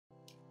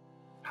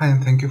Hi,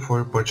 and thank you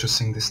for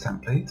purchasing this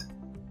template.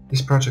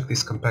 This project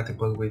is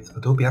compatible with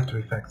Adobe After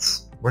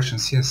Effects version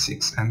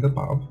CS6 and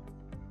above,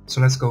 so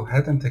let's go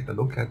ahead and take a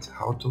look at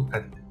how to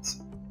edit it.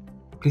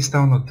 Please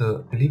download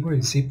the delivery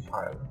zip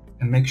file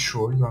and make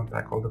sure you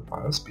unpack all the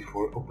files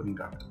before opening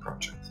up the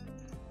project.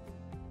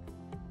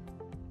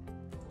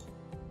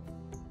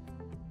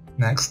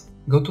 Next,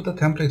 go to the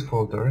template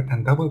folder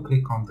and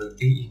double-click on the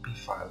AEP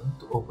file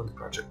to open the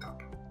project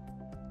up.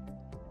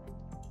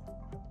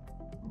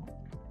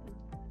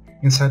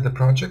 Inside the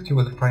project you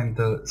will find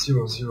the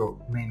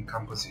 00 main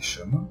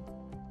composition,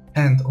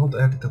 and all the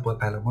editable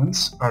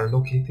elements are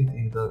located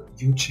in the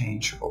View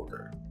Change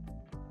folder.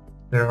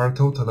 There are a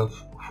total of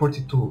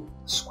 42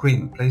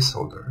 screen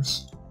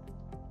placeholders,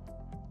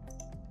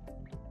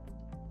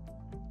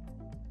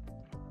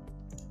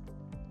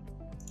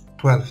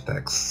 (12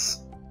 texts,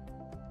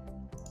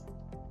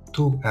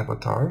 2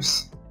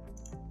 avatars,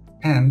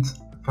 and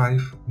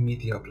 5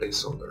 media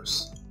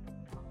placeholders.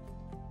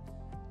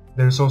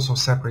 There is also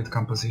separate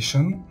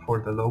composition for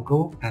the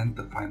logo and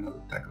the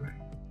final tagline.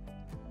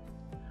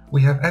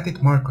 We have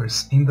edit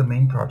markers in the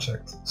main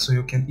project, so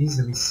you can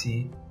easily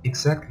see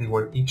exactly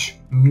where each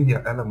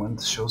media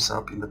element shows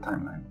up in the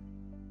timeline.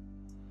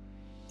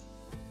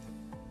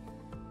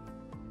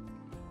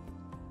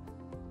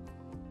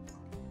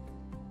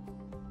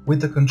 With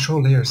the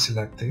control layer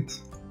selected,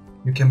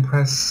 you can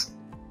press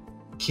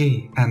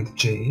K and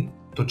J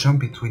to jump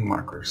between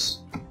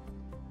markers.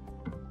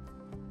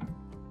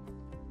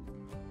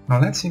 Now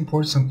let's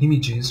import some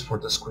images for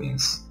the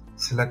screens.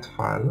 Select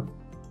File,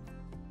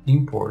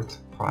 Import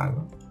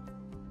File,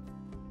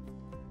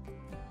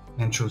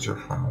 and choose your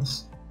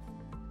files.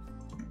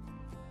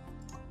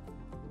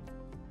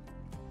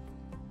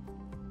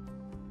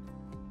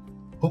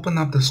 Open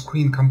up the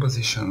screen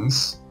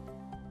compositions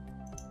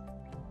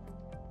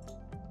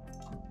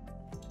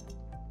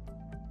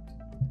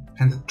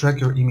and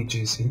drag your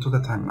images into the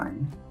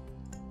timeline.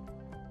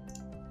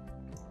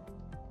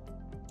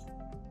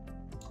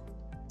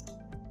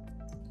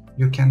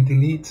 You can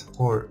delete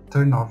or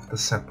turn off the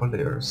sepal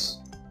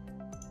layers.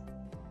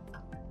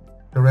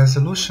 The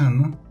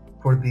resolution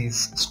for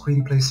these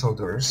screen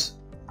placeholders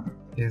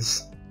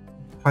is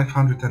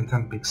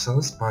 510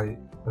 pixels by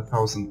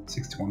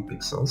 1061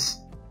 pixels.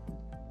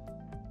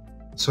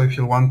 So if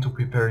you want to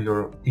prepare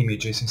your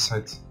images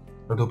inside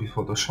Adobe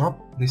Photoshop,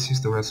 this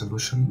is the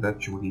resolution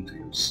that you will need to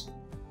use.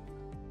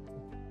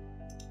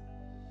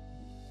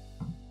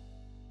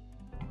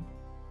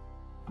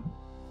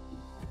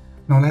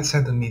 Now let's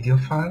add a media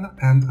file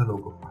and a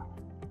logo file.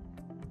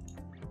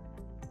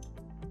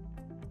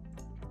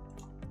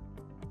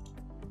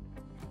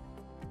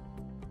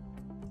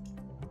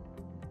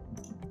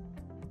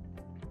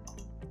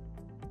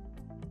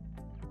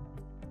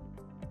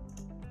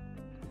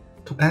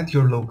 To add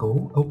your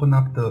logo, open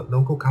up the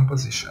logo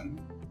composition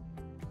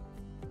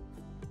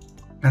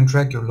and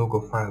drag your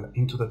logo file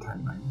into the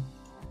timeline.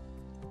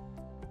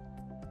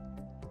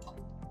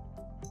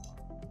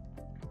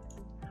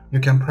 You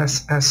can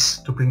press S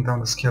to bring down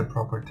the scale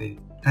property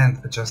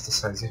and adjust the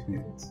size if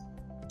needed.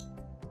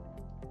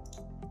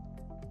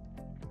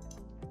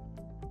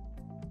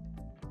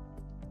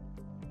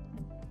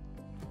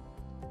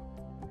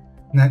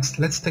 Next,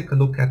 let's take a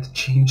look at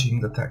changing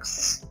the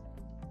texts.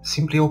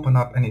 Simply open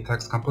up any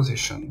text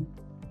composition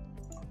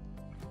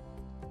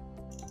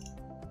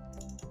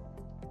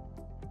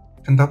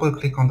and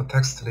double-click on the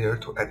text layer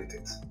to edit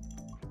it.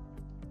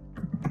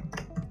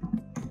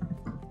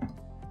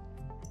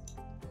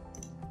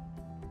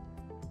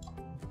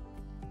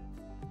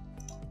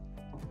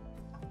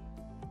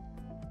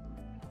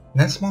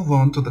 Let's move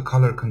on to the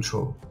color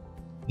control.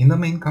 In the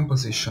main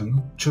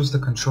composition, choose the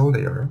control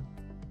layer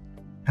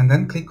and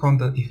then click on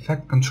the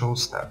Effect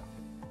Controls tab.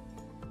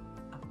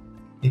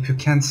 If you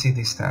can't see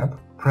this tab,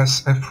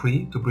 press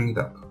F3 to bring it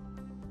up.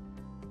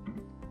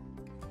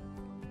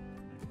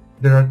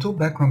 There are two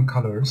background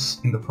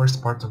colors in the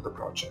first part of the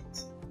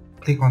project.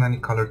 Click on any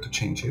color to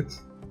change it.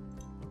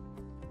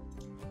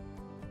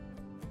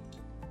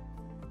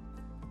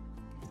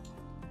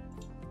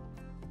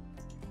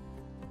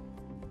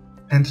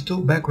 And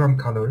two background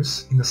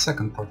colors in the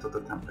second part of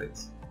the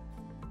template.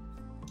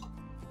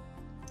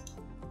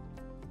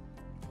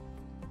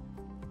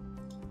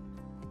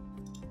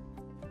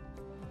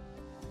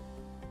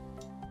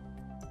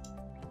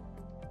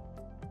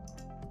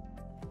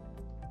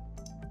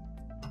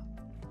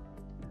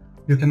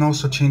 You can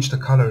also change the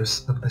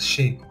colors of the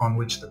shape on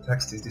which the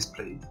text is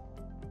displayed.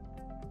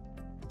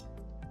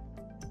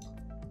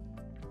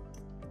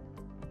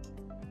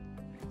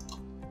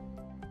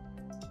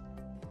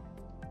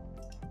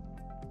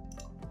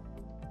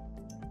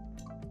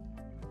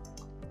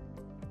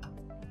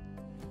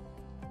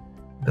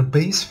 The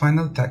base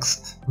final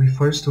text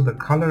refers to the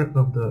color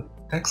of the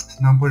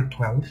text number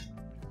 12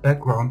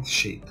 background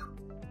shape.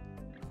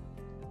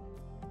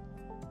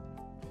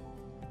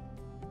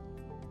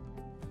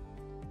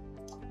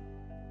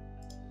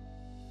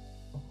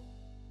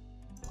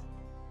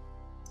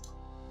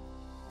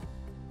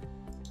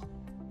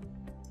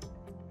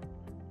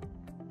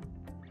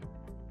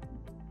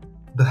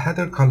 The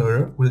header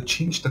color will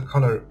change the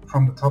color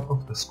from the top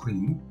of the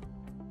screen.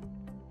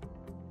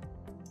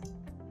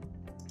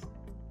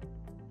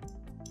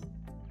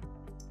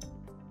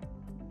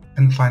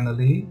 And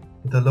finally,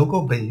 the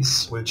logo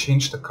base will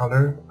change the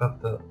color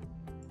of the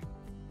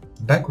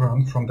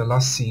background from the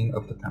last scene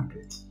of the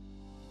template.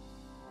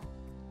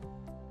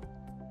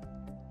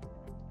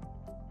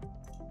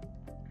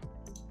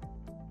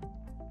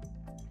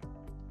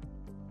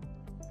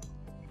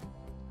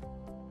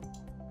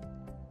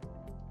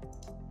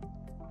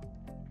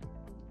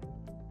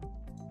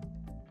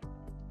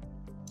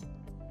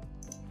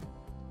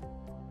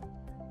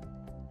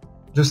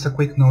 Just a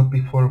quick note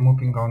before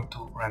moving on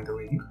to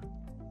rendering.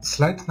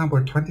 Slide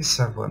number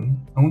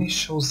 27 only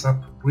shows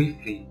up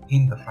briefly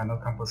in the final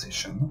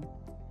composition,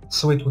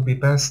 so it would be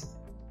best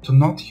to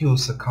not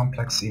use a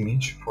complex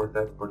image for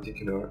that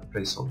particular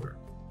placeholder.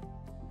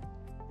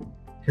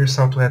 Here's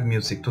how to add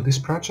music to this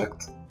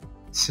project.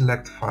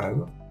 Select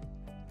File,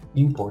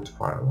 Import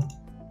File,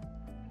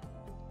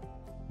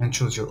 and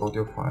choose your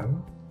audio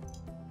file.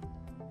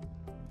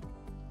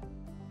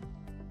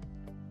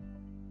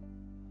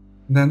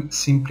 Then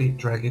simply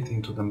drag it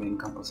into the main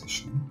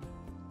composition.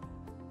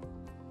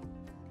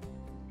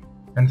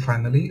 And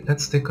finally,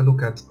 let's take a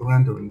look at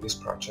rendering this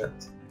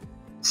project.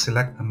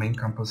 Select the main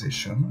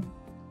composition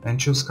and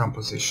choose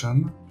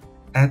Composition,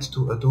 Add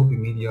to Adobe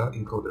Media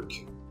Encoder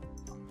Queue.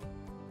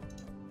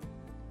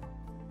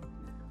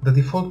 The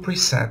default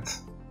preset,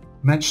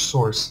 Match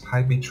Source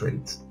High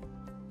Bitrate,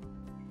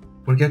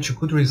 will get you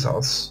good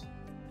results.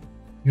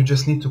 You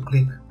just need to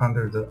click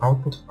under the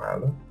output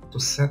file to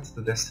set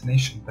the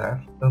destination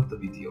path of the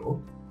video,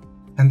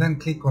 and then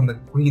click on the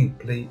green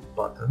play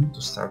button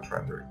to start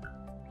rendering.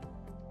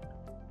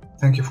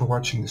 Thank you for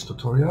watching this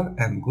tutorial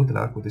and good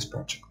luck with this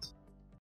project.